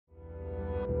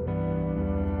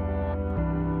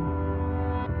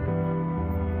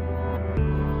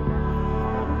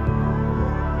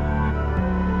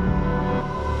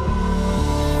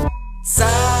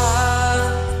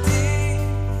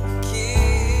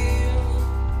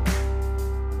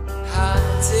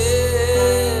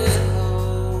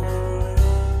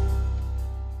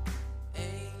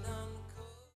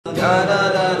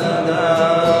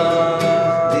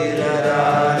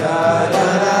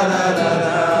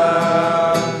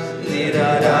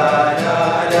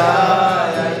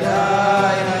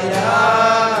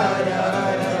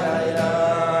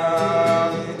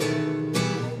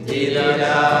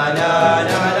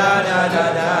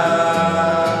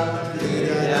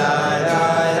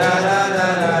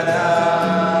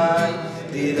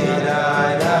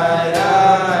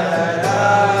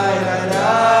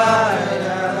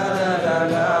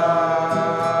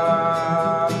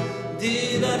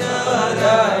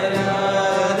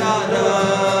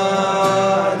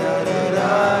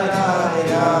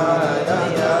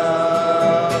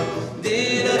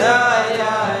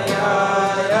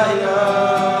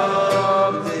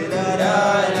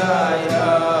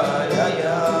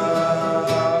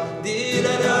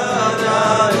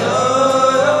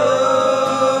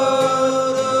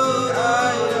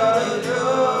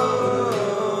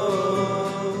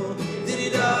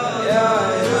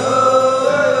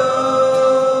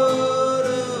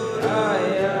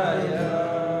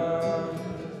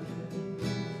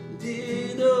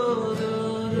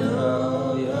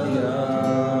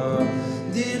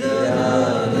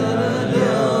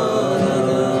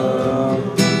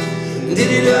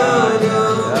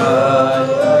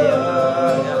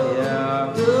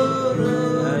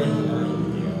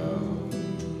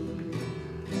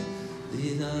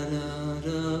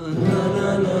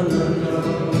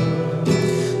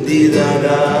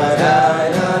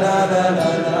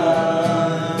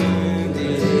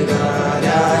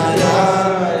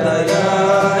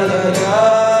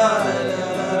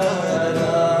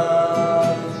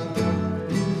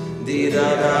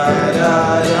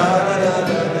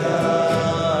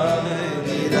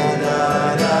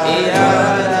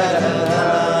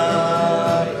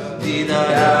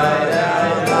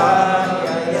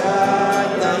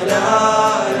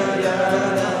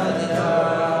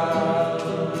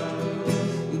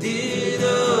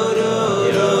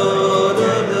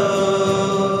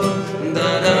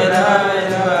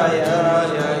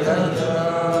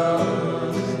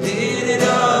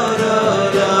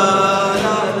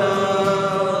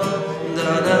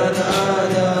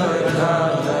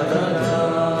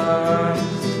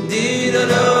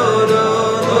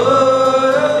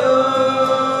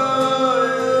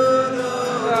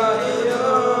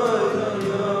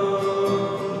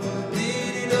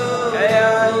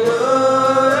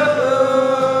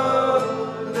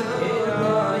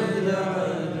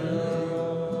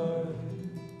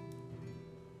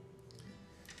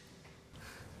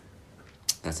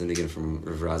That's a niggun from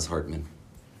Rav Raz Hartman.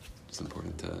 It's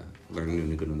important to learn a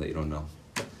new niggun that you don't know.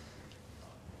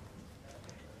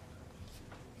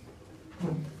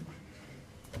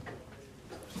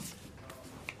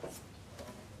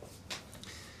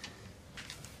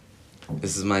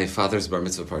 This is my father's bar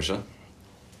mitzvah parsha.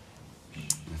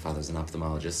 My father's an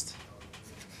ophthalmologist,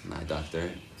 an eye doctor,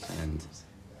 and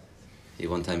he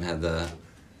one time had the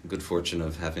good fortune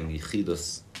of having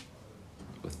yichidus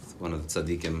with one of the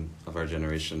tzaddikim of our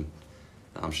generation,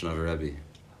 the Amshanav Rebbe.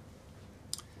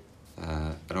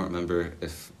 I don't remember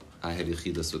if I had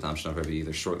yichidus with Amshanav Rebbe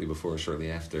either shortly before or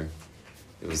shortly after.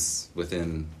 It was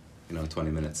within, 20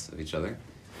 minutes of each other.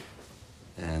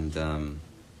 And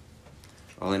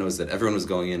all I know is that everyone was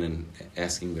going in and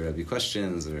asking the Rebbe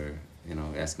questions or,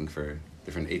 asking for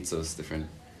different eitzos, different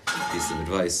pieces of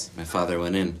advice. My father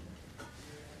went in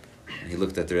and he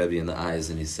looked at the Rebbe in the eyes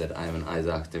and he said, "I am an eye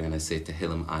doctor and I say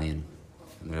Tehillim Ayin."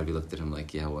 And the Rebbe looked at him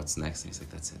like, "Yeah, what's next?" And he's like,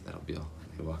 "That's it, that'll be all." And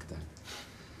he walked out.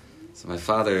 So my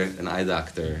father, an eye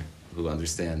doctor who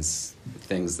understands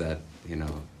things that, you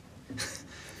go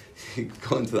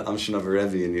into the Amshanav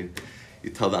Rebbe and you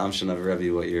tell the Amshanav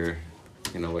Rebbe what your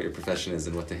profession is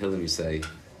and what the Tehillim you say.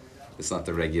 It's not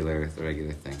the regular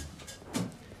thing.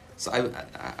 So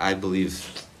I believe,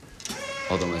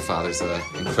 although my father's an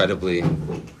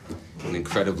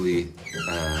incredibly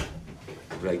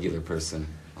regular person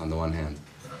on the one hand,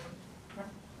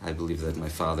 I believe that my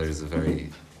father is a very...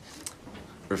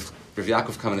 Rav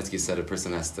Yaakov Kamenetsky said a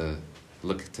person has to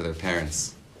look to their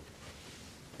parents,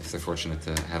 if they're fortunate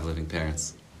to have living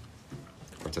parents,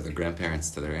 or to their grandparents,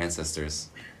 to their ancestors.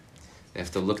 They have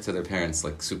to look to their parents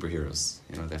like superheroes.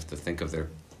 They have to think of their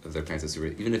parents as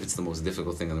superheroes, even if it's the most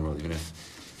difficult thing in the world, even if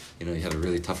you have a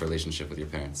really tough relationship with your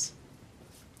parents.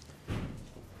 A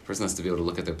person has to be able to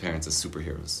look at their parents as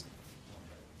superheroes.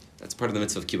 That's part of the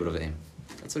mitzvah of kibbud of aim.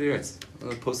 That's what he writes.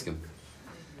 Poskim.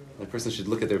 A person should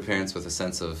look at their parents with a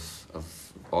sense of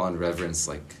awe and reverence,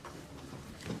 like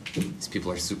these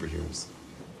people are superheroes.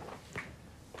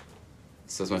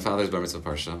 So it's my father's bar mitzvah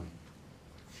parsha.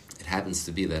 It happens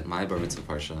to be that my bar mitzvah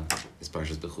parsha is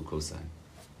Parshas Bechukosai.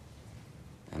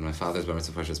 And my father's bar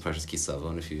mitzvah parsha is Parshas Savo.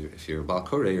 And if you're a Baal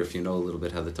Koreh, or if you know a little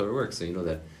bit how the Torah works, so you know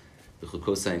that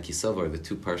Bechukosai and Savo are the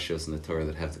two parshas in the Torah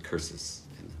that have the curses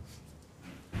in them.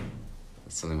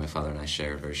 That's something my father and I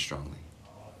share very strongly.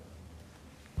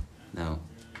 Now,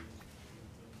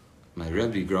 my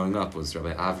Rebbe growing up was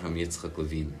Rabbi Avraham Yitzchak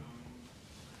Levine.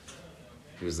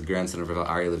 He was the grandson of Rabbi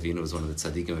Aryeh Levine, who was one of the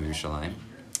tzaddikim of Yerushalayim.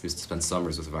 He used to spend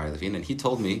summers with Rabbi Aryeh Levine, and he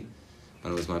told me,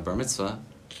 when it was my bar mitzvah,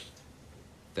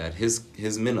 that his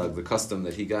minhag, the custom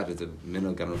that he got, it's a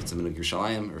minhag, I don't know if it's a minhag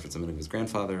Yerushalayim, or if it's a minhag of his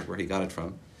grandfather, where he got it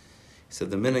from. He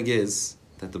said the minhag is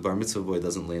that the bar mitzvah boy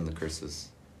doesn't lay in the curses.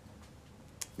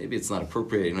 Maybe it's not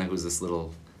appropriate, who's this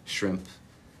little shrimp,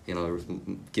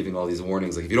 giving all these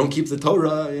warnings, like, if you don't keep the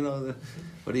Torah,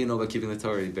 what do you know about keeping the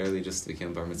Torah? You barely just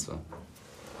became bar mitzvah.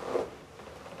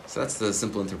 So that's the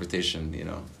simple interpretation,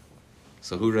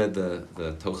 So who read the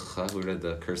Tochacha? Who read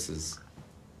the curses?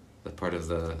 The part of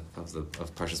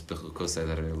Parshas Bechukosai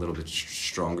that are a little bit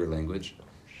stronger language.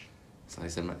 So I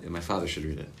said my father should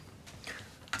read it.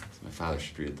 So my father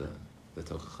should read the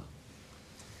Tochacha.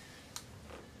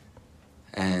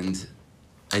 And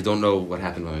I don't know what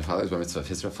happened with my father's bar mitzvah. If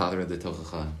his father read the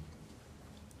Tochacha.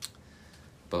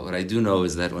 But what I do know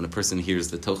is that when a person hears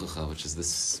the Tochacha, which is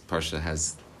this parsha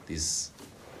has these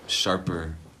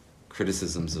sharper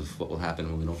criticisms of what will happen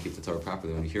when we don't keep the Torah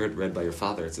properly. When you hear it read by your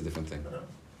father, it's a different thing.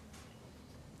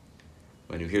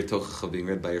 When you hear Tochacha being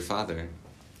read by your father,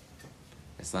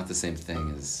 it's not the same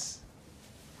thing as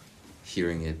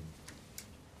hearing it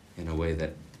in a way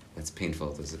that's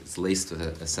painful. It's laced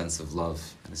with a sense of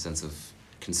love and a sense of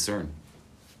concern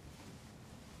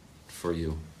for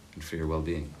you and for your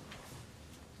well-being.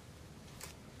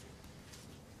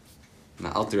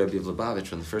 Now, Alter Rebbe of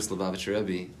Lubavitch, when the first Lubavitch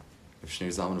Rebbe, Rav Shneur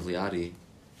Zalman of Liadi,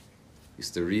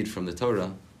 used to read from the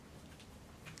Torah.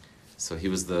 So he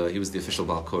was the official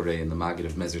Baal Koreh in the Maggid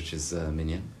of Mezrich's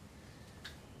minyan.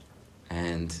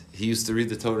 And he used to read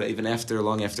the Torah even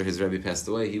long after his Rebbe passed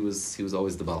away. He was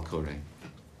always the Baal Koreh.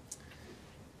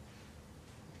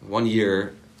 One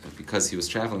year, because he was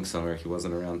traveling somewhere, he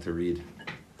wasn't around to read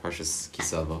Parshas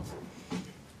Savo.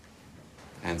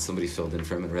 And somebody filled in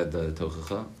for him and read the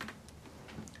Tochacha.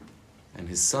 And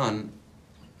his son,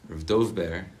 Rav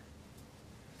Dovber,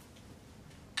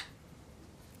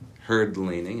 heard the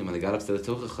laning, and when they got up to the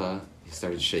Tochacha, he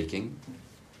started shaking,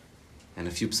 and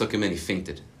a few psukim in, he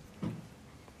fainted.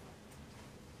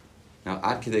 Now,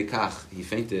 ad kedei kach, he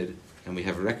fainted, and we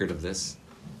have a record of this,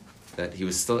 that he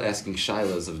was still asking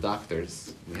shilas of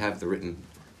doctors. We have the written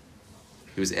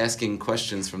he was asking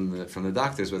questions from the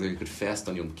doctors whether he could fast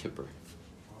on Yom Kippur.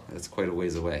 That's quite a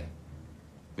ways away.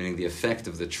 Meaning the effect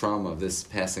of the trauma of this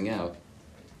passing out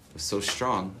was so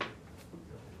strong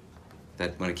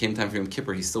that when it came time for Yom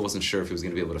Kippur, he still wasn't sure if he was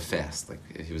going to be able to fast. Like,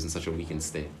 he was in such a weakened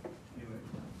state.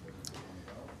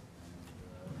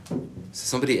 So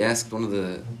somebody asked, one of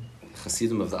the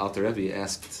Hasidim of the Alter Rebbe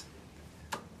asked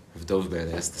Rav Dovber,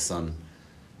 they asked the son,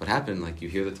 what happened? Like, you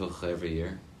hear the Tocha every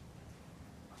year?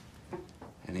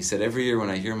 And he said, every year when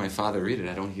I hear my father read it,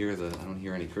 I don't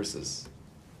hear any curses.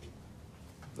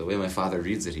 The way my father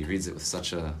reads it, he reads it with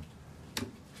such a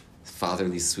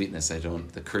fatherly sweetness.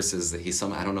 The curses that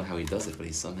I don't know how he does it, but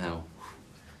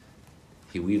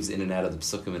he weaves in and out of the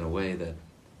psukim in a way that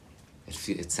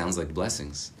it sounds like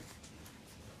blessings.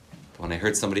 But when I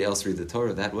heard somebody else read the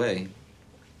Torah that way,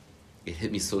 it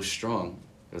hit me so strong.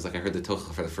 It was like I heard the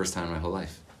Tocha for the first time in my whole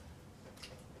life.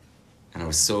 And I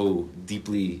was so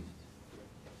deeply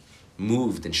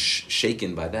moved and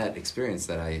shaken by that experience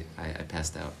that I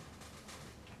passed out.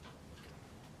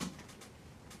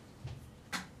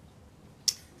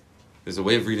 There's a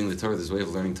way of reading the Torah, there's a way of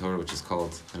learning Torah which is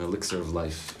called an elixir of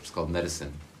life. It's called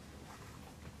medicine.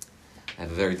 I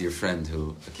have a very dear friend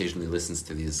who occasionally listens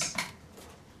to these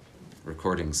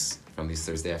recordings from these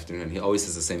Thursday afternoon, and he always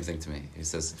says the same thing to me. He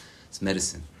says, it's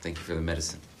medicine. Thank you for the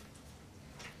medicine.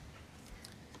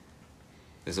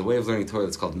 There's a way of learning Torah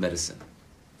that's called medicine.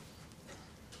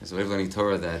 There's a way of learning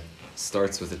Torah that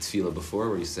starts with a tefillah before,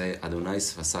 where you say, Adonai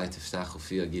sfasai tiftach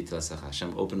ufi agid l'asach.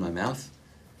 Hashem, open my mouth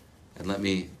and let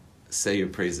me say your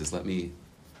praises. Let me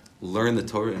learn the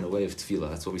Torah in a way of tefillah.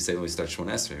 That's what we say when we start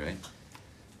Shemona Esrei, right?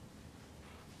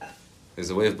 There's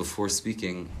a way of before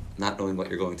speaking, not knowing what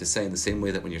you're going to say, in the same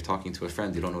way that when you're talking to a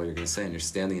friend, you don't know what you're going to say, and you're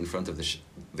standing in front of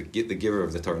the giver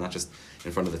of the Torah, not just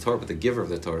in front of the Torah, but the giver of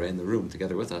the Torah in the room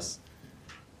together with us.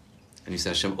 And you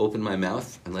say, Hashem, open my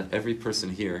mouth and let every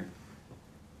person hear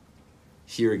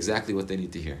exactly what they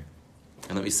need to hear.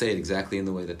 And let me say it exactly in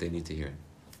the way that they need to hear it.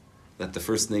 Let the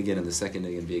first nigun and the second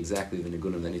nigun be exactly the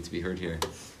nigunim that need to be heard here.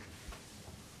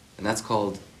 And that's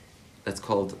called a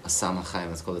Samach Chaim.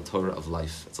 That's called a Torah of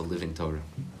life. It's a living Torah.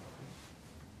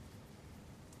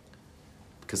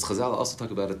 Because Chazal also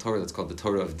talk about a Torah that's called the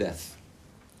Torah of death.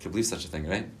 You can believe such a thing,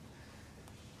 right?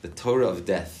 The Torah of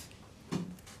death.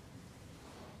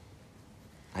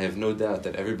 I have no doubt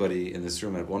that everybody in this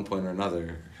room at one point or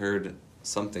another heard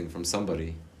something from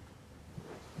somebody,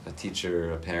 a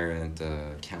teacher, a parent,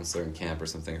 a counselor in camp or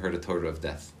something, heard a Torah of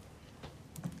death.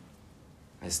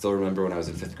 I still remember when I was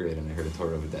in 5th grade and I heard a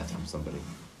Torah of death from somebody.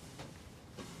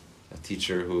 A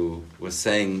teacher who was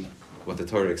saying what the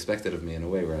Torah expected of me in a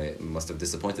way where I must have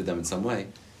disappointed them in some way.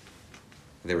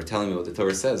 They were telling me what the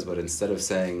Torah says, but instead of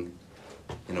saying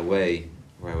in a way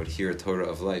where I would hear a Torah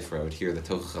of life, where I would hear the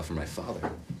Tocha from my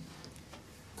father,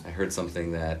 I heard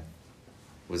something that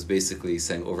was basically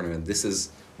saying over and over, this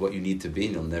is what you need to be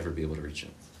and you'll never be able to reach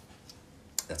it.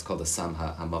 That's called the Sam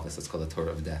HaMavis, that's called the Torah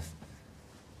of death.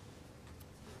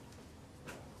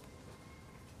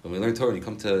 When we learn Torah, you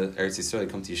come to Eretz Yisrael, you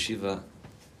come to yeshiva,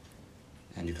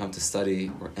 and you come to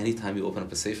study, or any time you open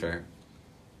up a sefer,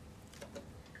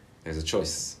 there's a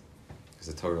choice. There's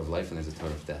a Torah of life and there's a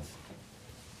Torah of death.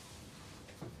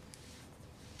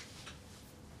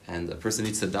 And a person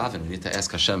needs to daven. We need to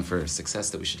ask Hashem for success,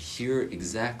 that we should hear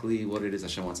exactly what it is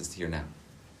Hashem wants us to hear now.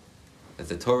 That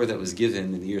the Torah that was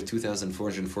given in the year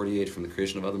 2448 from the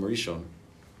creation of Adam Rishon,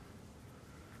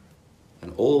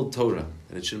 an old Torah,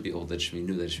 that it shouldn't be old, that it should be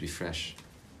new, that it should be fresh.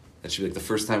 That should be like the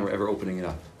first time we're ever opening it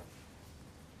up.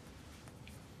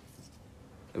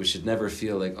 That we should never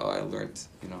feel like, oh, I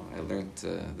learned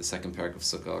the second parak of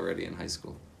Sukkah already in high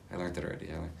school. I learned it already.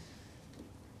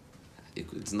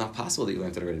 It's not possible that you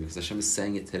learned it already because Hashem is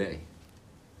saying it today.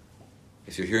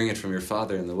 If you're hearing it from your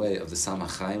father in the way of the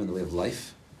Samach Chaim, in the way of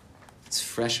life, it's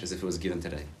fresh as if it was given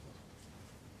today.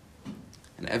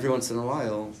 And every once in a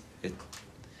while,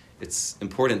 it's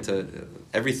important to,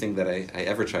 everything that I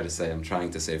ever try to say, I'm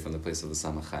trying to say from the place of the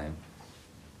Samach Chaim.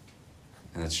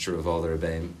 And that's true of all the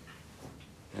Rebbeim.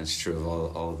 And it's true of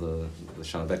all the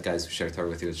Shana Bet guys who share Torah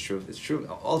with you. It's true.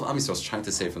 All of Am Yisrael is trying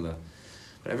to say from the...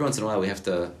 But every once in a while we have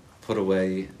to put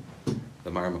away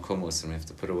the Mara Makomos and we have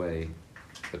to put away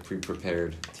the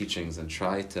pre-prepared teachings and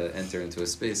try to enter into a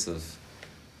space of,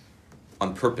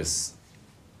 on purpose,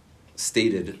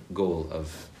 stated goal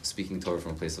of speaking Torah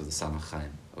from a place of the Samach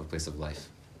Chaim, of a place of life.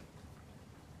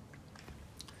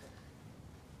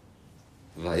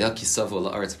 V'haya ki Savo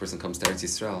la'aretz, a person comes to Eretz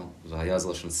Yisrael. V'haya z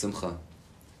lashon simcha.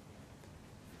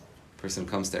 A person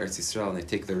comes to Eretz Yisrael and they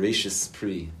take the reishis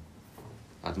pri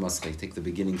ad maschai, take the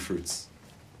beginning fruits.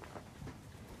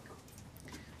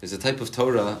 There's a type of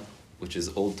Torah which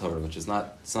is old Torah, which is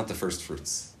not, it's not the first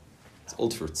fruits. It's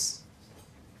old fruits.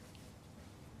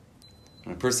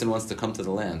 When a person wants to come to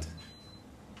the land,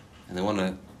 and they want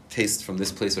to taste from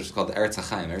this place, which is called the Eretz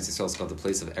Chaim. Eretz Yisrael is called the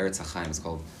place of Eretz Chaim. It's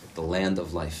called the land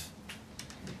of life.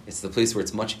 It's the place where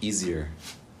it's much easier.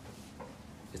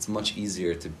 It's much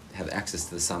easier to have access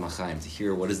to the Sama Chaim, to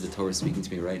hear what is the Torah speaking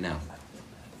to me right now.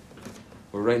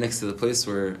 We're right next to the place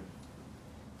where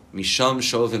Misham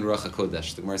Shovin Ruach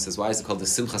HaKodesh. The Gemara says, why is it called the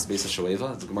Simchas Beis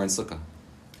HaShoeva? It's the Gemara in Sukkah,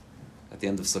 at the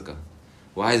end of Sukkah.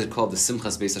 Why is it called the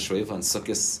Simchas Beis HaShoeva? On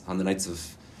Sukkot, on the nights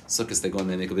of Sukkot, they go and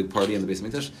they make a big party in the Beis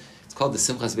HaMikdash. It's called the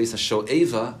Simchas Beis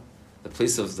HaShoeva, the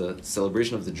place of the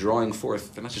celebration of the drawing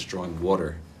forth. They're not just drawing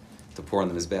water to pour on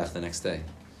the Mizbeach the next day.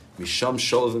 Misham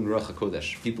Shovin Ruach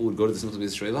HaKodesh. People would go to the Simchas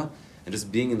Beis HaShoeva, and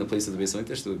just being in the place of the Beis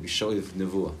HaMikdash, they would be Shoev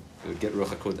Nevuah. They would get Ruach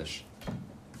HaKodesh.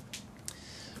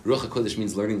 Ruach HaKodesh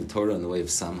means learning the Torah in the way of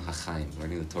Sam HaChaim,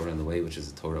 learning the Torah in the way which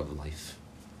is the Torah of life.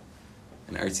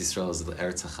 And Eretz Yisrael is the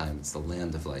Eretz HaChaim, it's the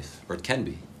land of life. Or it can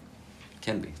be. It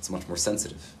can be. It's much more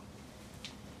sensitive.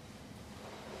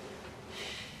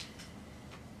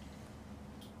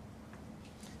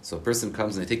 So a person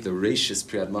comes and they take the Reishis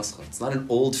Priyad Mascha. It's not an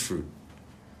old fruit.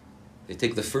 They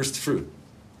take the first fruit.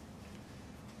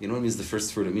 You know what it means, the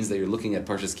first fruit? It means that you're looking at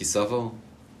Parshas Ki Savo.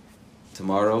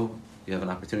 Tomorrow, you have an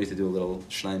opportunity to do a little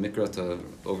Shnai Mikra, to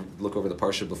look over the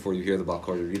Parsha before you hear the Baal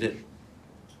Korah read it,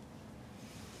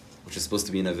 which is supposed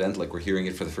to be an event like we're hearing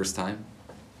it for the first time.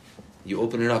 You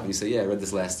open it up and you say, yeah, I read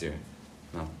this last year.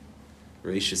 No.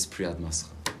 Reishis Priyad Mascha.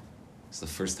 It's the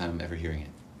first time I'm ever hearing it.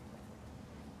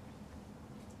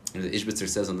 And the Ishbitzer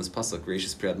says on this pasuk,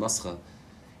 Reishis Priyad Mascha,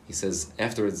 he says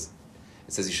afterwards,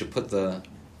 it says you should put the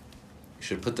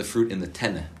fruit in the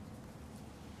tena,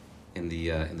 in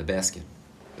the basket.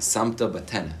 The samta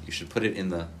batena. You should put it in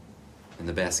the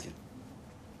basket.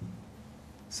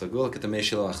 So go look at the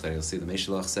Meshilach there. You'll see the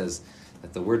Meshilach says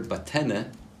that the word batena,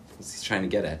 what he's trying to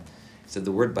get at, he said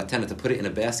the word batena, to put it in a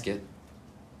basket,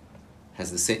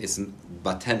 has the same.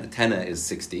 Tena is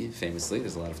 60. Famously,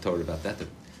 there's a lot of Torah about that.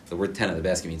 The word tena, the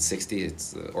basket, means 60.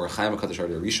 It's or Chaim HaKadosh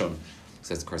Rishon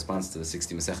says it corresponds to the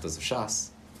 60 Masechtas of Shas.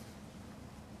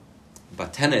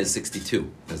 Batena is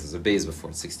 62. There's a base before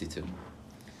it's 62.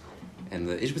 And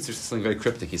the Ishbitzer says something very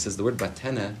cryptic. He says the word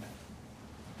batena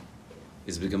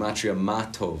is b'gematria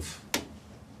matov.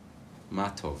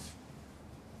 Matov.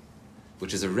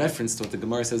 Which is a reference to what the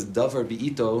Gemara says, davar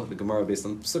bi'ito, the Gemara based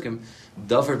on Psukim,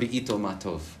 davar bi'ito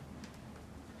matov.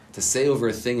 To say over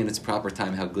a thing in its proper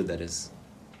time how good that is.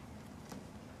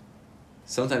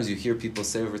 Sometimes you hear people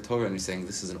say over Torah and you're saying,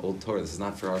 this is an old Torah, this is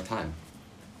not for our time.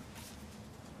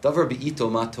 Davar bi'ito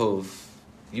matov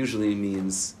usually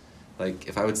means, like,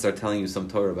 if I would start telling you some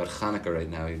Torah about Hanukkah right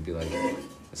now, you'd be like,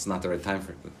 it's not the right time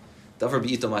for it. Davar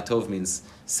bi'ito matov means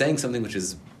saying something which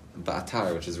is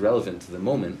ba'atar, which is relevant to the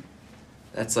moment.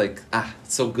 That's like,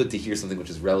 it's so good to hear something which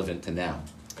is relevant to now.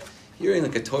 Hearing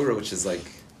like a Torah which is like,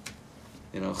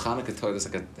 Hanukkah Torah,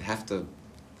 there's like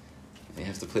you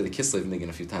have to play the Kislev Niggin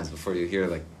a few times before you hear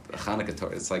like a Hanukkah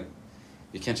Torah. It's like,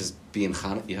 you can't just be in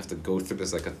Hanukkah, you have to go through,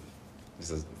 there's a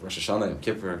Rosh Hashanah, Yom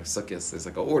Kippur, Sukkot, there's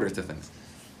like an order to things.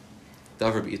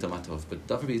 Davar bi'ito matov. But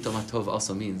davar bi'ito matov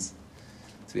also means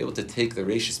to be able to take the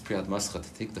Reishis Priyad Mascha,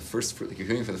 to take the first fruit, like you're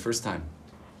hearing for the first time,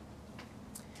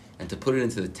 and to put it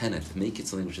into the tenet, to make it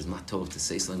something which is matov, to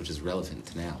say something which is relevant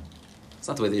to now. It's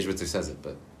not the way the Ishbitzer says it,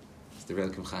 but it's the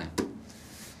Elokim Chaim.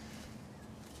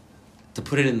 To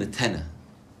put it in the tena.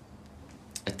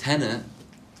 A tena,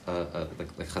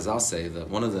 like Chazal say, that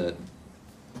one of the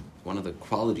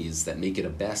qualities that make it a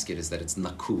basket is that it's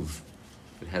nakuv.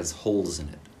 It has holes in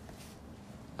it.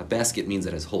 A basket means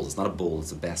it has holes. It's not a bowl,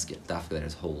 it's a basket. Dafka that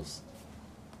has holes.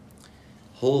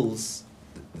 Holes,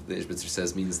 the Ishbitzer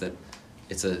says, means that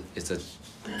it's a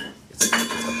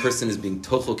person is being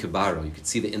tochel kibaro. You could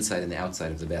see the inside and the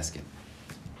outside of the basket.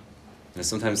 And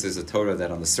sometimes there's a Torah that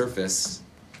on the surface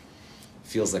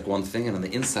feels like one thing, and on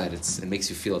the inside it makes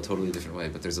you feel a totally different way.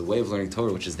 But there's a way of learning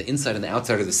Torah which is the inside and the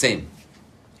outside are the same.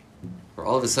 Where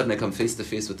all of a sudden I come face to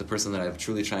face with the person that I'm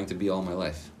truly trying to be all my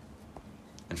life.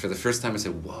 And for the first time I say,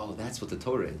 whoa, that's what the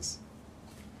Torah is.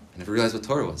 I never realized what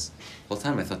Torah was. The whole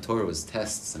time I thought Torah was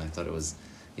tests, and I thought it was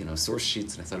source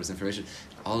sheets, and I thought it was information.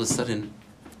 All of a sudden,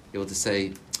 you're able to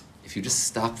say, if you just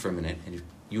stop for a minute, and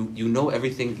you know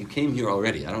everything, you came here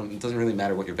already. It doesn't really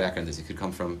matter what your background is. You could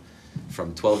come from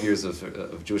 12 years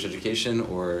of Jewish education,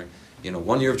 or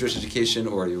 1 year of Jewish education,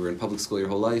 or you were in public school your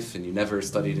whole life, and you never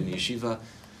studied in yeshiva.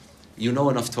 You know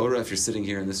enough Torah, if you're sitting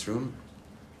here in this room,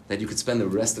 that you could spend the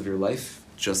rest of your life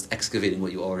just excavating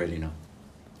what you already know.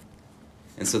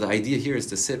 And so the idea here is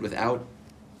to sit without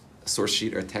a source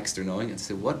sheet or a text or knowing, and to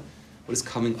say, what What is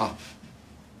coming up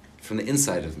from the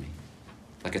inside of me?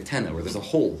 Like a tenna, where there's a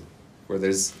hole, where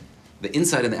there's the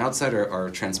inside and the outside are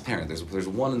transparent. There's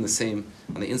one and the same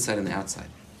on the inside and the outside.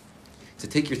 To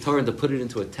take your Torah and to put it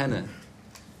into a tenna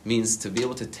means to be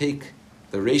able to take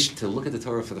the reish, to look at the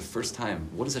Torah for the first time.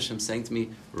 What is Hashem saying to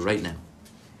me right now?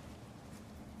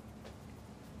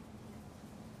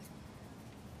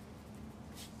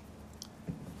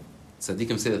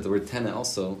 Tzaddikim say that the word tenna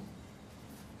also,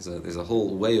 there's a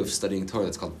whole way of studying Torah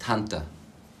that's called tanta.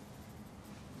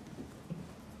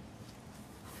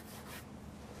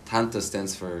 Tanta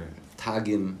stands for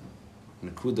tagim,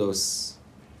 nekudos,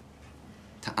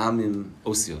 ta'amim,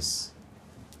 osios.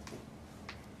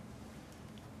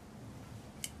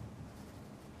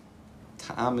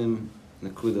 Ta'amim,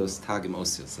 nekudos, tagim,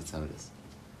 osios. That's how it is.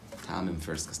 Ta'amim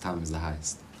first, because ta'amim is the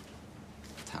highest.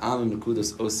 Ta'amim,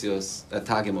 nekudos, osios,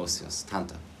 tagim, osios.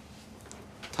 Tanta.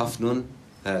 Taf nun,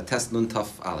 tes nun, taf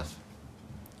aleph.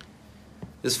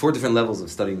 There's 4 different levels of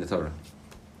studying the Torah.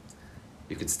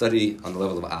 You could study on the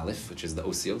level of aleph, which is the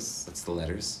osios, that's the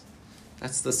letters.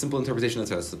 That's the simple interpretation of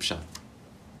the Torah, that's the pshat.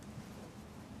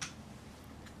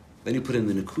 Then you put in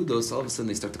the nekudos, all of a sudden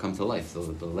they start to come to life. The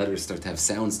letters start to have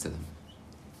sounds to them.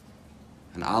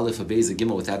 An aleph, a beis, a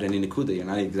gimel, without any nekuda, you're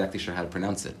not exactly sure how to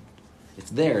pronounce it.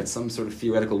 It's there, it's some sort of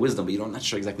theoretical wisdom, but you're not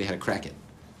sure exactly how to crack it.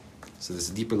 So there's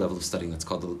a deeper level of studying that's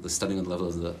called the studying on the level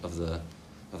of the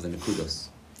nekudos.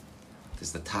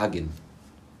 There's the tagin.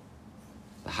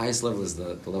 The highest level is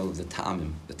the level of the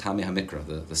ta'amim, the ta'amei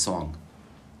hamikra, the song.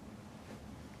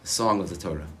 The song of the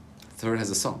Torah. The Torah has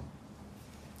a song.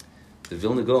 The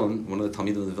Vilna Gaon, one of the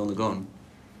Talmidim of the Vilna Gaon,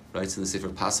 writes in the Sefer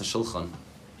Pasa Shulchan,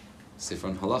 Sefer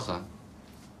on Halacha.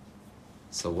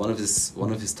 So one of his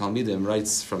Talmidim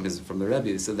writes from the Rebbe.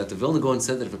 He said that the Vilna Gaon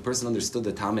said that if a person understood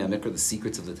the ta'amei hamikra, the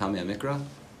secrets of the ta'amei hamikra,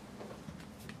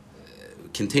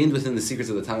 contained within the secrets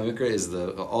of the Talmud Mikra is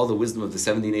all the wisdom of the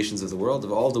 70 nations of the world,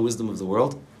 of all the wisdom of the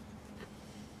world,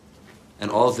 and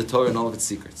all of the Torah and all of its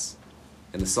secrets,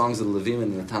 and the songs of the Levim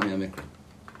and the Talmud Mikra.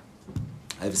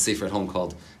 I have a sefer at home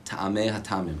called Ta'amei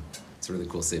HaTamim. It's a really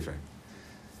cool sefer.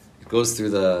 It goes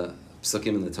through the psukim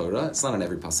in the Torah. It's not on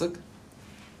every pasuk,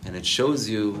 and it shows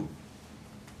you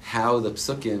how the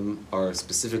psukim are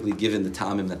specifically given the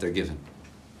ta'amim that they're given.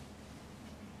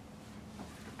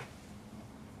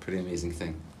 Pretty amazing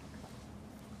thing.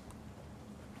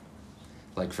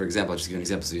 Like, for example, I'll just give you an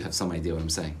example so you have some idea what I'm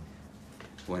saying.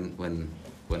 When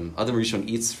Adam Rishon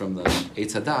eats from the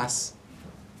Eitz Hadas,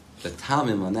 the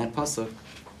Tamim on that pasuk,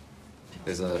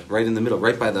 there's a right in the middle,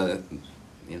 right by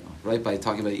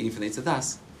talking about eating from the Eitz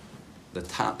Hadas, the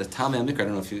Tamei HaMikra. I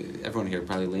don't know if everyone here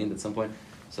probably leaned at some point.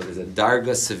 So there's a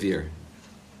Darga Severe.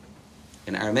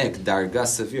 In Aramaic, Darga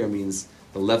Severe means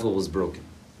the level was broken.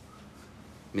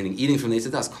 Meaning eating from the Eitz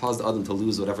Hadas caused Adam to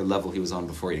lose whatever level he was on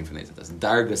before eating from the Eitz Hadas.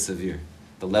 Darga Severe.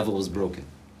 The level was broken.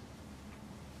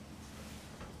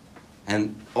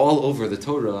 And all over the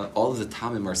Torah, all of the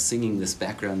Tamim are singing this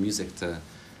background music to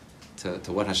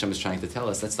what Hashem is trying to tell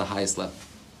us. That's the highest level.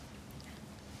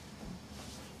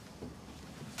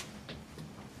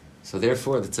 So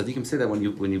therefore, the tzaddikim say that when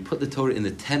you put the Torah in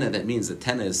the tenna, that means the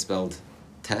tenna is spelled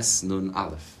tes nun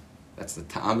aleph. That's the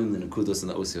ta'amim, the nekudos, and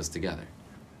the osios together.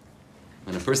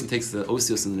 When a person takes the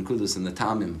osios and the nekudos and the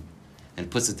ta'amim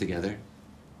and puts it together,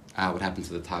 what happened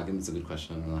to the tagim? It's a good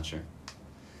question. I'm not sure.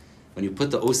 When you put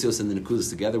the osios and the nekudos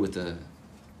together with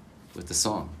the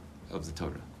song of the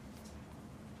Torah,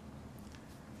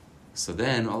 so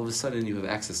then all of a sudden you have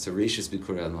access to reishis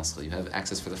bikur al maschil. You have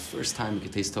access for the first time you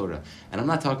can taste Torah. And I'm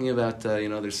not talking about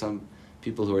there's some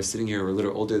people who are sitting here who are a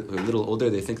little older.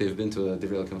 They think they've been to a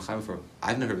Divrei Elokim Chaim before.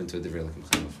 I've never been to a Divrei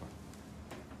Elokim Chaim before.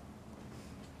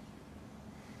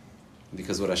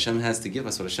 Because what Hashem has to give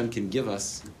us, what Hashem can give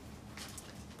us,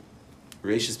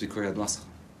 reishis bikur al maschil.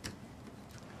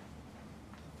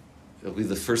 It'll be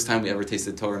the first time we ever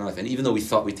tasted Torah in our life. And even though we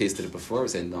thought we tasted it before, we're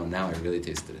saying, no, now I really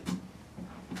tasted it.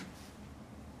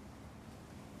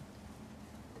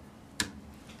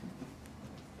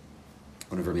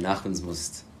 One of Rabbi Nachman's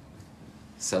most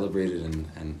celebrated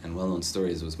and well-known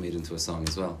stories was made into a song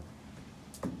as well.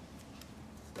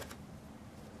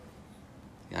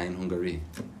 Yain Hungary.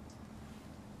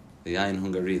 The Yain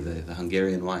Hungary, the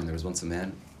Hungarian wine. There was once a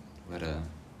man who had a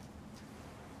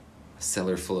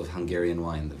cellar full of Hungarian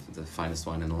wine, the finest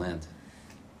wine in the land.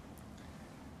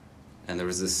 And there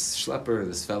was this schlepper,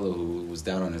 this fellow who was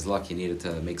down on his luck. He needed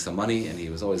to make some money, and he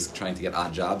was always trying to get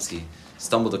odd jobs. He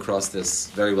stumbled across this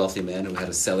very wealthy man who had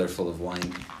a cellar full of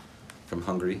wine from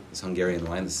Hungary, this Hungarian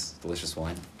wine, this delicious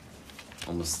wine,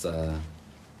 almost,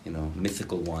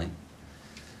 mythical wine.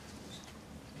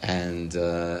 And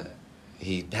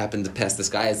he happened to pass this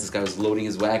guy as this guy was loading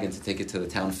his wagon to take it to the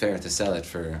town fair to sell it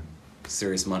for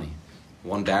serious money.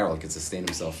 1 barrel could sustain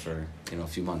himself for a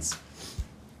few months.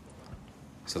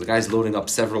 So the guy's loading up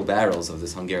several barrels of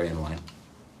this Hungarian wine.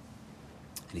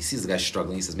 And he sees the guy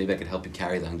struggling. He says, maybe I could help you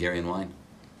carry the Hungarian wine.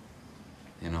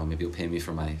 Maybe you'll pay me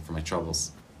for my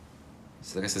troubles.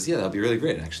 So the guy says, yeah, that would be really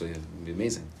great, actually. It would be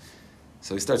amazing.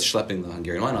 So he starts schlepping the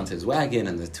Hungarian wine onto his wagon,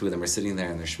 and the two of them are sitting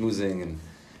there, and they're schmoozing, and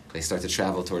they start to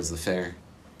travel towards the fair.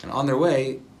 And on their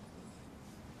way,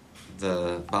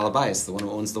 the Balabayas, the one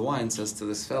who owns the wine, says to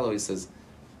this fellow, he says,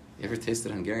 you ever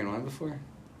tasted Hungarian wine before?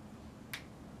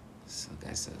 So the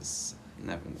guy says,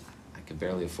 never. I could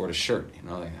barely afford a shirt,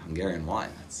 like Hungarian wine.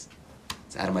 It's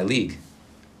out of my league.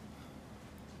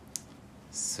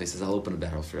 So he says, I'll open a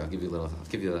barrel for you. I'll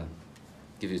give you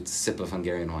a sip of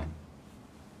Hungarian wine.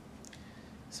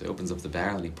 So he opens up the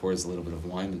barrel and he pours a little bit of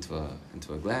wine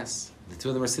into a glass. The two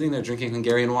of them are sitting there drinking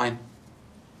Hungarian wine.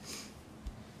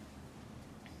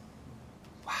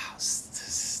 Wow,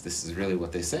 this is really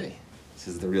what they say. This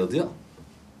is the real deal.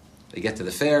 They get to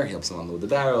the fair. He helps them unload the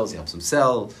barrels. He helps them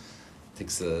sell.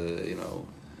 Takes care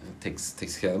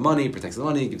of the money, protects the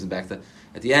money, gives them back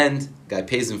at the end. The guy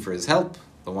pays him for his help.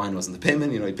 The wine wasn't the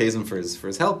payment. He pays him for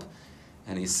his help,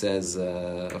 and he says,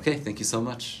 "Okay, thank you so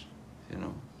much.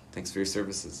 Thanks for your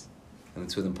services." And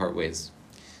the two of them part ways.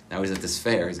 Now he's at this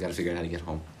fair. He's got to figure out how to get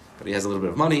home, but he has a little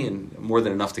bit of money and more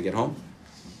than enough to get home.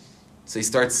 So he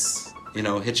starts,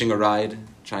 hitching a ride,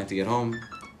 trying to get home,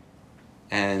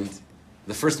 and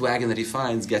the first wagon that he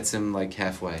finds gets him like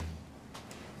halfway.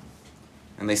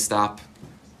 And they stop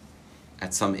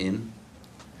at some inn.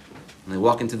 And they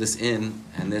walk into this inn,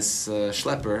 and this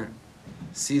schlepper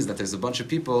sees that there's a bunch of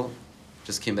people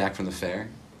just came back from the fair.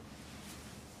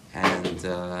 And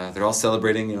they're all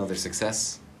celebrating, their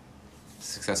success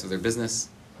of their business.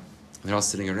 And they're all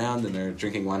sitting around, and they're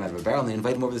drinking wine out of a barrel. And they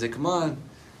invite him over. They say, come on,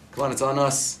 it's on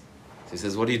us. So he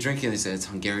says, what are you drinking? And they say, it's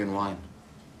Hungarian wine.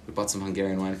 We bought some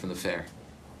Hungarian wine from the fair.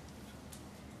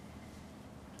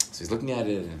 So he's looking at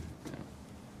it, and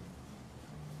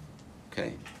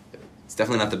okay, it's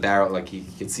definitely not the barrel like he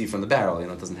could see from the barrel.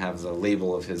 It doesn't have the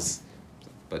label of his.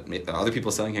 But other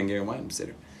people selling Hungarian wine,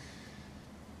 consider.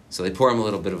 So they pour him a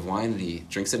little bit of wine, and he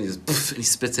drinks it, and he says, poof, and he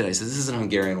spits it out. He says, this isn't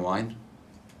Hungarian wine.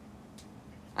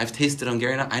 I've tasted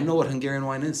Hungarian. I know what Hungarian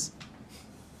wine is.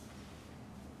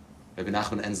 Rabbi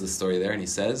Nachman ends the story there, and he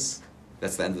says,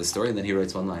 that's the end of the story, and then he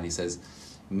writes one line. He says,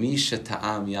 Mi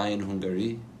sheta'am yayin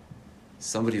Hungari,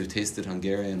 somebody who tasted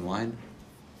Hungarian wine,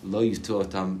 lo yutu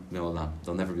otam me'olam,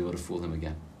 they'll never be able to fool him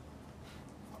again.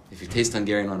 If you taste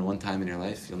Hungarian wine one time in your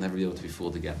life, you'll never be able to be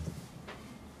fooled again.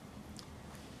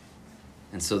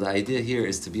 And so the idea here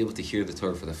is to be able to hear the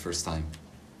Torah for the first time.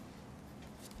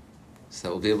 So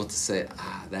that we'll be able to say,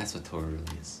 that's what Torah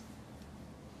really is.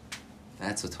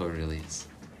 That's what Torah really is.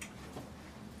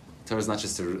 Torah is not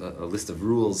just a list of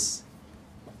rules.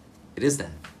 It is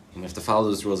that. And we have to follow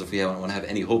those rules if we want to have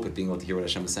any hope at being able to hear what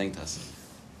Hashem is saying to us.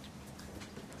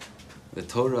 The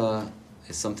Torah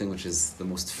is something which is the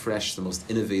most fresh, the most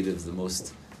innovative, the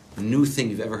most new thing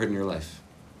you've ever heard in your life.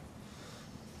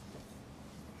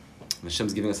 And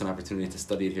Hashem's giving us an opportunity to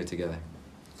study it here together.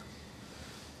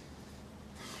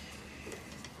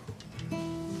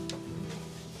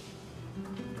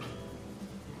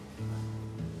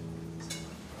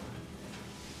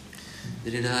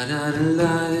 La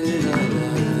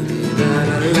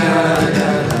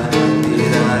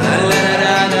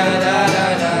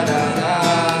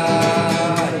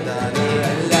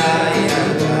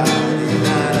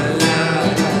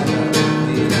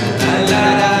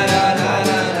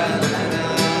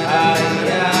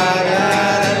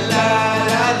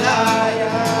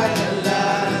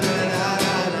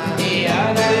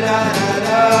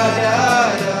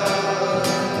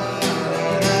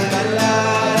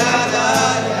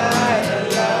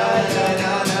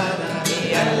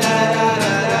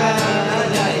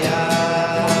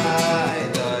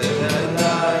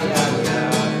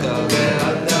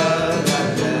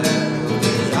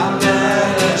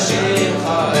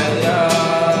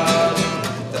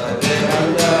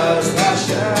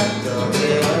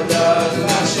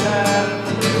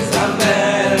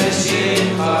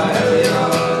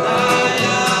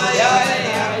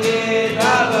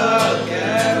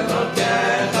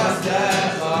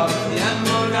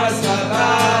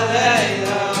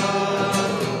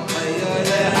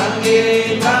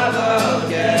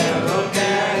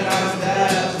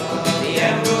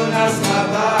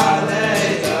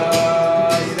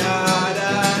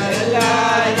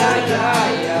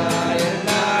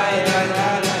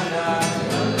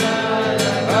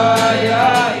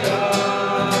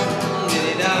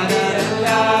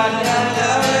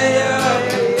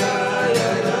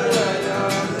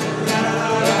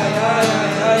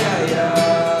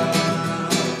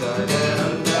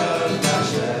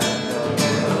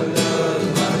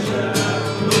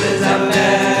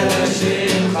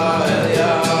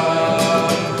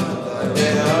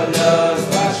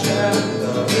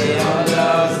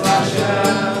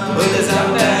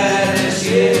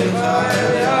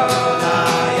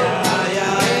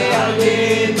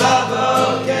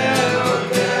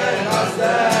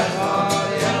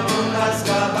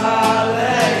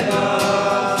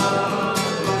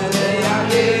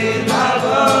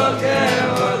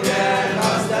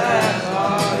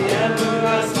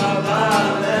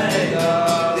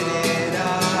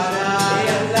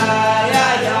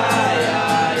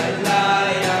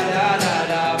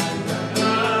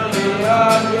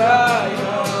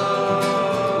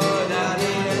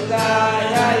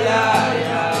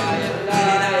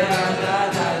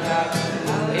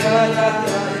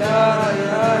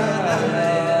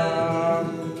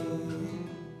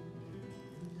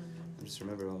Just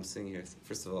remember while I'm singing here,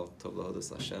 first of all, Tov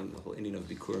Lahodos Lashem, the whole Indian of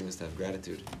Bikurim is to have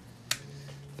gratitude. To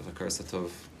have a Karsa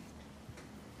Tov.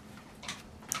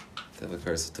 To have a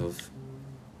Karsa Tov.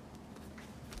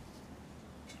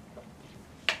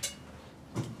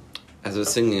 As I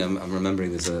was singing, I'm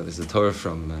remembering there's a Torah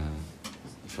from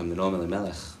the Noam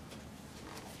Elimelech,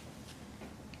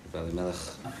 Rabbi Elimelech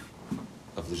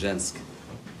of Luzhensk,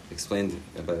 explained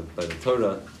by the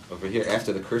Torah over here.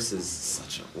 After the curses,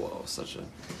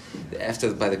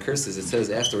 by the curses, it says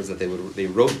afterwards that they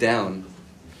wrote down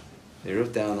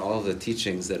all the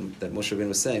teachings that Moshe Rabbeinu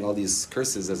was saying, all these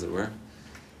curses, as it were.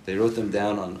 They wrote them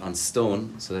down on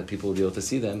stone so that people would be able to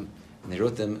see them, and they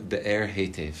wrote them be'er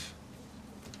heitev.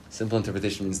 Simple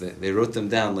interpretation means that they wrote them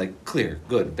down like clear,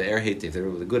 good, be'er heitev. They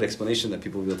wrote with a good explanation that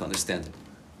people will be able to understand it.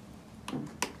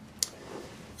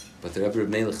 But the Rebbe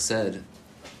Melech said,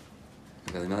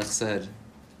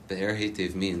 be'er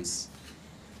heitev means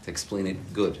to explain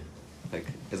it good, like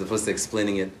as opposed to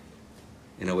explaining it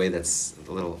in a way that's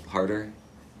a little harder.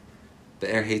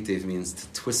 Be'er heitev means to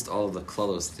twist all of the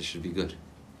klalos that they should be good.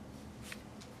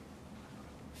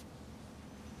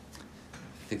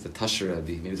 I think the Tasher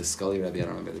Rebbe, maybe the Scully Rebbe, I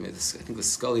don't remember. I think the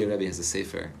Scully Rebbe has a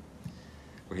sefer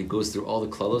where he goes through all the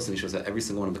klalos and he shows that every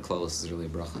single one of the klalos is really a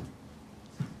bracha.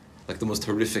 Like the most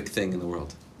horrific thing in the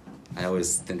world. I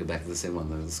always think back to the same one.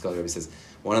 The Scully Rebbe says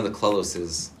one of the klalos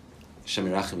is Shem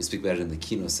Yirachim. We speak about it in the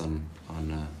kinos on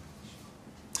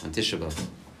Tisha B'Av.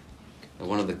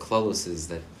 One of the klalos is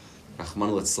that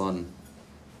Rachmana Litzlan,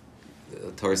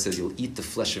 the Torah says you'll eat the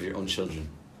flesh of your own children.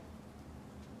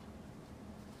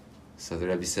 So the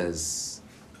Rebbe says,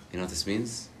 you know what this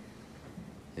means?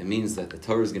 It means that the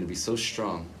Torah is going to be so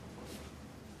strong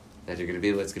that you're going to be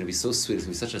able, it's going to be so sweet, it's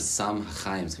going to be such a Sam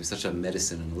Chaim, it's going to be such a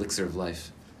medicine, an elixir of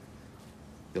life.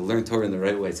 You'll learn Torah in the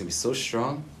right way, it's going to be so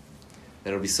strong that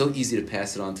it'll be so easy to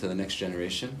pass it on to the next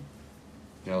generation.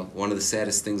 You know, one of the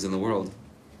saddest things in the world,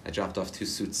 I dropped off 2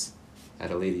 suits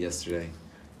at a lady yesterday,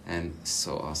 and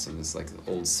so awesome. It's like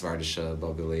the old Svardisha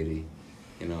Baba lady,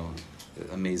 you know,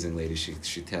 amazing lady.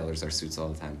 She tailors our suits all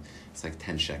the time. It's like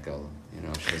 10 shekel, you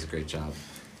know, she does a great job.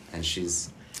 And she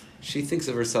thinks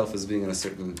of herself as being on a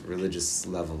certain religious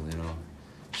level, you know.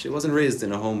 She wasn't raised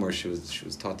in a home where she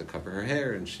was taught to cover her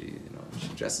hair, and she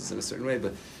dresses in a certain way,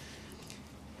 but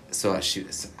so I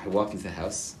walked into the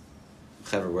house.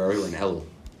 Chaver, where are we? We're in Elul,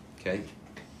 okay?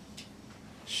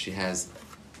 She has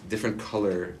different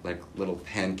color, like little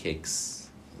pancakes,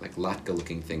 like latke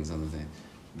looking things on the thing.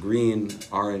 Green,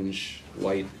 orange,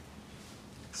 white.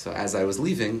 So as I was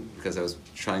leaving, because I was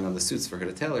trying on the suits for her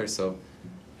to tailor, so,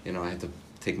 you know, I had to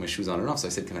take my shoes on and off. So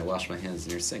I said, can I wash my hands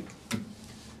in your sink?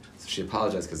 So she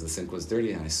apologized because the sink was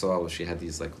dirty, and I saw she had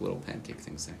these like little pancake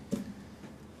things there.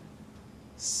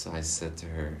 So I said to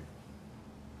her,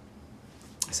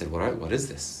 what is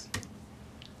this?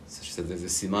 So she said, there's a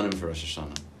simanim for Rosh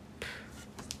Hashanah.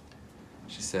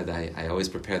 She said, I always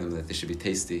prepare them that they should be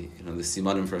tasty. You know, the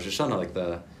simanim for Rosh Hashanah, like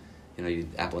you eat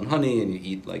apple and honey, and you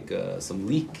eat like some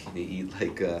leek, and you eat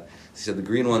like, she said the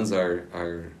green ones are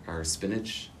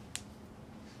spinach,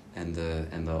 and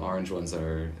the orange ones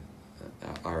are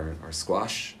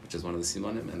squash, which is one of the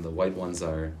simanim, and the white ones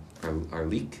are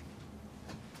leek.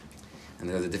 And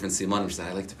there are the different simanim that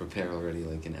I like to prepare already,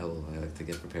 like in El, I like to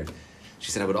get prepared. She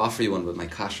said, I would offer you one, but my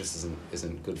kashrus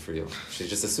isn't good for you. She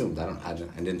just assumed. I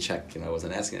didn't check, you know, I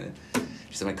wasn't asking it.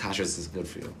 She said, my kashrus is good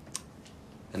for you.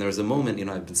 And there was a moment, you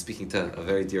know, I've been speaking to a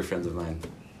very dear friend of mine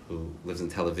who lives in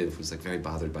Tel Aviv, who's like very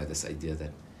bothered by this idea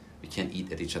that we can't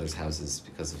eat at each other's houses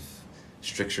because of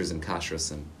strictures and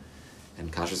kashrus,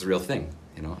 and kashrus is a real thing,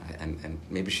 you know, and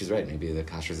maybe she's right, maybe her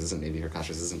kashrus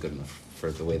isn't good enough for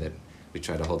the way that we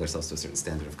try to hold ourselves to a certain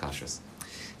standard of kashrus.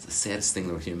 It's the saddest thing,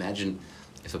 though. Can you imagine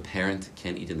if a parent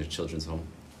can't eat in their children's home?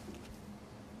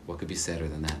 What could be sadder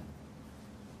than that?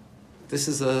 This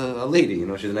is a lady, you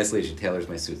know, she's a nice lady, she tailors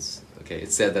my suits. Okay,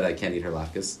 it's sad that I can't eat her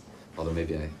latkes, although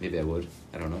maybe I would,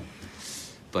 I don't know.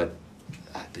 But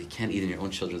you can't eat in your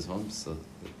own children's homes, so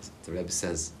the Rebbe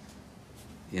says,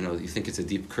 you know, you think it's a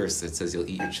deep curse that says you'll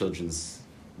eat your children's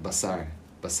basar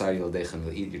yoldechem,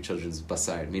 you'll eat your children's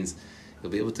basar. It means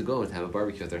you'll be able to go and have a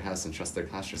barbecue at their house and trust their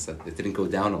kashrus that it didn't go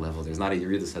down a level. There's not a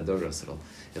Yeridus Hadoros.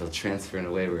 It'll transfer in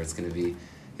a way where it's going to be,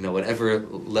 you know, whatever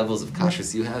levels of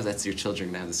kashrus you have, that's your children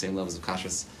going to have the same levels of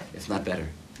kashrus, if not better.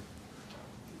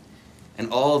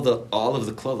 And all of the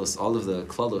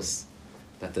klalos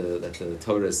that the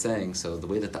Torah is saying, so the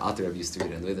way that the Alter Rebbe used to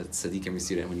read it, and the way that Tzaddikim used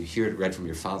to read it, and when you hear it read from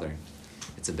your father,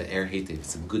 it's a be'er heitev,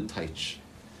 it's a good taich.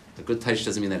 A good taich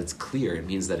doesn't mean that it's clear, it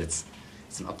means that it's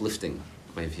an uplifting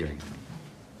way of hearing.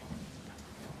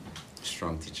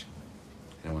 strong teaching.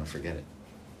 I don't want to forget it.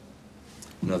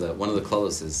 You know that one of the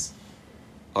klalos is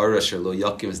Ara asher lo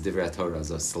yakim is Divrei Torah.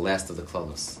 It's the last of the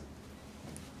klalos.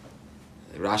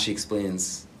 Rashi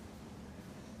explains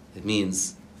it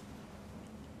means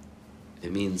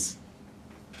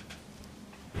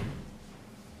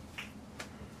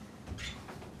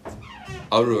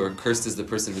Aru, or cursed is the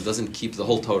person who doesn't keep the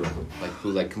whole Torah, like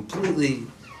who completely,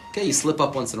 okay, you slip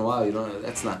up once in a while, you don't,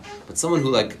 that's not, but someone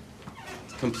who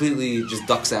completely just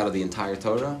ducks out of the entire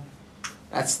Torah,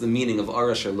 that's the meaning of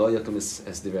Ara asher lo yakim es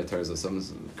Divrei Torah. So someone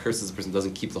cursed is the person who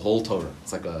doesn't keep the whole Torah.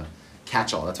 It's like a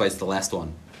catch-all, that's why it's the last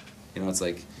one. You know, it's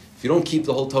like, if you don't keep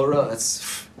the whole Torah,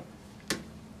 that's...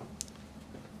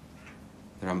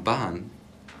 The Ramban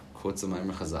quotes a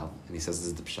Ma'amer Chazal, and he says this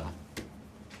is the Pshat.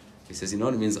 He says, you know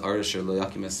what it means, Ara asher lo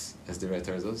yakim es Divrei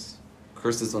Torah?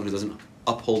 Cursed is the one who doesn't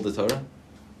uphold the Torah.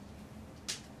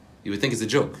 You would think it's a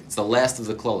joke. It's the last of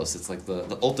the klalos. It's like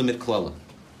the ultimate klala.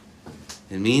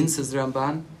 It means, says the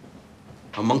Ramban,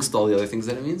 amongst all the other things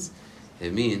that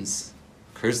it means,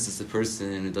 cursed is the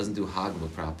person who doesn't do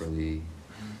Hagba properly.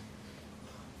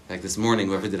 Like this morning,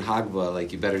 whoever did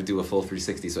Hagba, you better do a full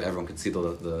 360 so everyone can see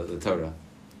the Torah.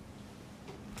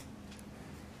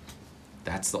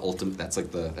 That's the ultimate. That's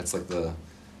like the.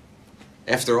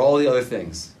 After all the other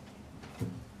things,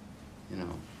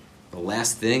 the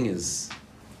last thing is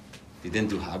you didn't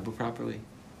do Hagba properly.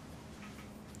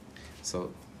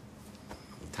 So,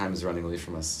 time is running away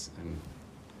from us, and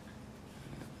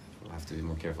we'll have to be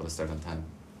more careful to start on time.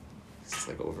 It's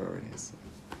over already. So.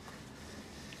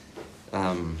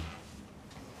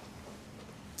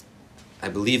 I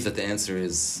believe that the answer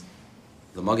is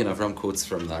the Magen Avram quotes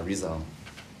from the Arizal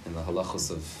in the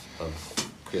halachos of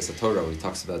Kriyas Torah, where he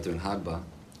talks about doing Hagba,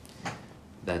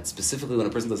 that specifically when a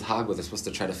person does Hagba, they're supposed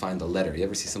to try to find the letter. You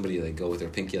ever see somebody go with their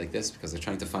pinky like this? Because they're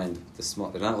trying to find the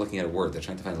small, they're not looking at a word, they're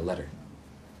trying to find a letter.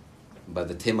 By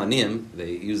the Temanim,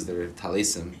 they use their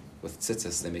talesim with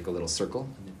tzitzis, they make a little circle,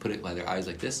 and they put it by their eyes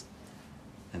like this,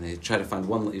 and they try to find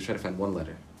one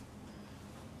letter.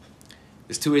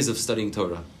 There's two ways of studying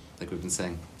Torah, like we've been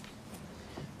saying.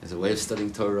 There's a way of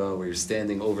studying Torah where you're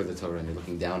standing over the Torah and you're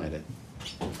looking down at it,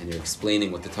 and you're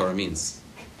explaining what the Torah means.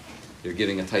 You're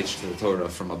giving a taich to the Torah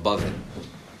from above it.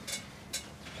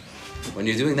 When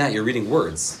you're doing that, you're reading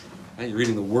words. Right? You're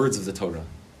reading the words of the Torah.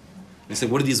 And you say,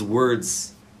 what do these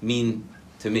words mean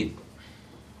to me?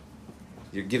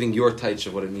 You're giving your taich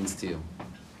of what it means to you.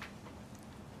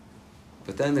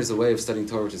 But then there's a way of studying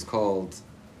Torah which is called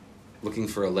looking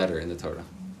for a letter in the Torah.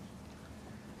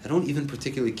 I don't even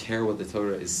particularly care what the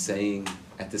Torah is saying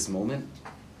at this moment.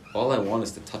 All I want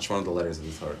is to touch one of the letters of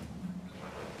the Torah.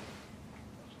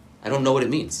 I don't know what it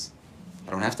means.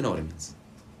 I don't have to know what it means.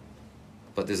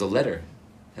 But there's a letter,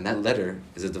 and that letter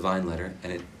is a divine letter,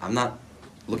 and I'm not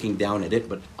looking down at it,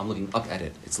 but I'm looking up at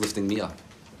it. It's lifting me up.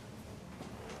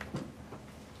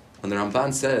 When the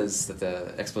Ramban says that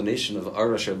the explanation of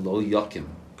Ara asher lo yakim,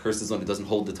 cursed is one who doesn't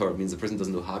hold the Torah, means the person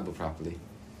doesn't do Hagba properly.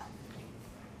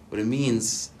 What it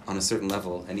means on a certain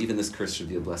level, and even this curse should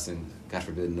be a blessing, God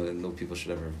forbid, no people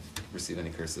should ever receive any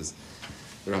curses.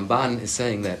 The Ramban is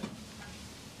saying that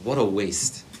what a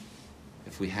waste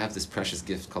if we have this precious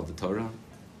gift called the Torah,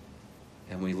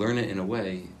 and we learn it in a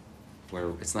way where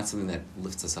it's not something that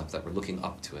lifts us up, that we're looking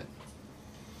up to it,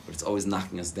 but it's always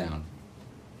knocking us down.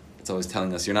 It's always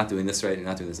telling us, you're not doing this right, you're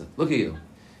not doing this. Look at you.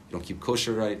 You don't keep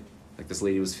kosher right, like this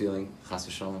lady was feeling, chas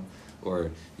v'shalom.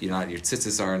 Or your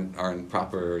tzitzis aren't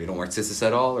proper, or you don't wear tzitzis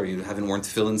at all, or you haven't worn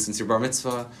tefillin since your bar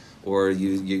mitzvah, or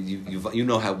you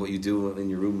know what you do in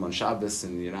your room on Shabbos,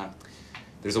 and you're not.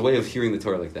 There's a way of hearing the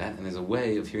Torah like that, and there's a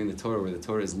way of hearing the Torah where the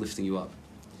Torah is lifting you up,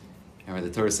 and where the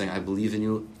Torah is saying, I believe in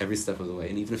you every step of the way,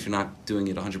 and even if you're not doing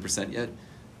it 100% yet,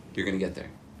 you're going to get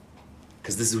there.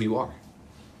 Because this is who you are.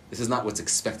 This is not what's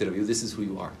expected of you, this is who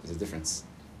you are. There's a difference.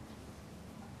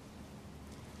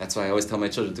 That's why I always tell my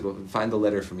children to go find the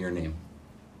letter from your name.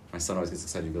 My son always gets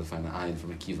excited to go find the ayin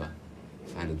from Akiva,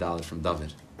 find a dalet from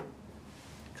David.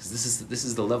 Because this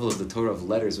is the level of the Torah of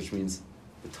letters, which means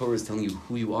the Torah is telling you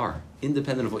who you are,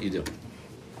 independent of what you do.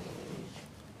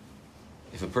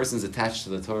 If a person is attached to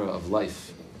the Torah of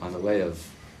life on the way of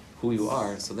who you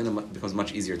are, so then it becomes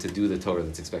much easier to do the Torah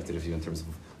that's expected of you in terms of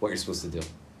what you're supposed to do.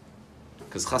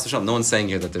 Because chas v'shalom, no one's saying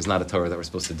here that there's not a Torah that we're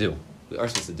supposed to do. We are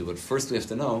supposed to do it. First we have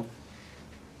to know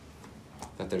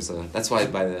that there's a. That's why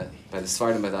by the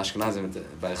Sfardim, by the Ashkenazim,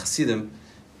 by the Hasidim,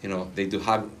 they do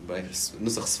Hag by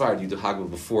Nusach Sfard. You do Hagba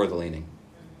before the laning.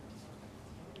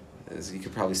 As you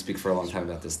could probably speak for a long time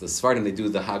about this. The Sfardim, they do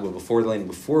the Hagba before the laning.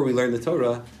 Before we learn the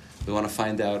Torah, we want to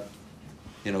find out,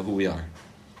 who we are,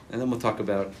 and then we'll talk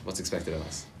about what's expected of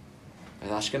us. At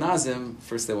Ashkenazim,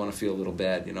 first they want to feel a little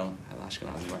bad, At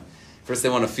Ashkenazim, first they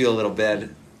want to feel a little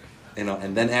bad,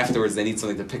 and then afterwards they need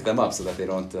something to pick them up so that they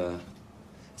don't. So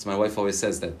my wife always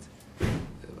says that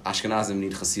Ashkenazim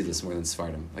need Hasidus more than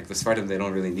Sephardim. Like the Sephardim, they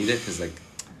don't really need it because they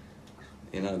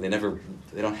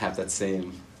don't have that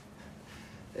same.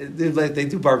 They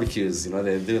do barbecues,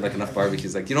 they do like enough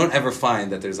barbecues. Like you don't ever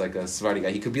find that there's like a Sephardi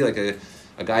guy. He could be like a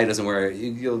guy who doesn't wear.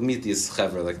 You'll meet these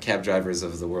chevra, like cab drivers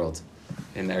of the world,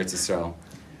 in Eretz Yisrael.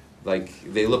 Like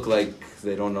they look like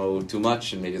they don't know too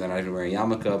much, and maybe they're not even wearing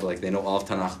yarmulke, but like they know all of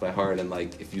Tanakh by heart. And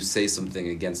like if you say something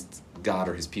against God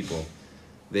or His people,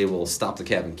 they will stop the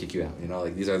cab and kick you out.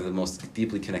 Like these are the most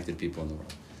deeply connected people in the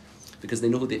world because they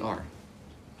know who they are.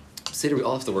 Seder, we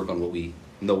all have to work on what we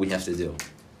know we have to do.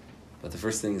 But the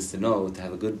first thing is to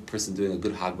have a good person doing a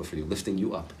good hagba for you, lifting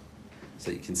you up.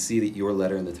 So that you can see that your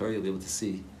letter in the Torah, you'll be able to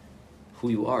see who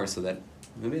you are so that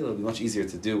maybe it'll be much easier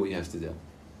to do what you have to do.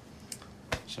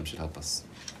 Hashem should help us.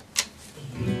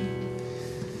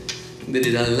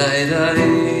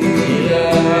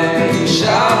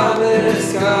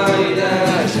 Shabbos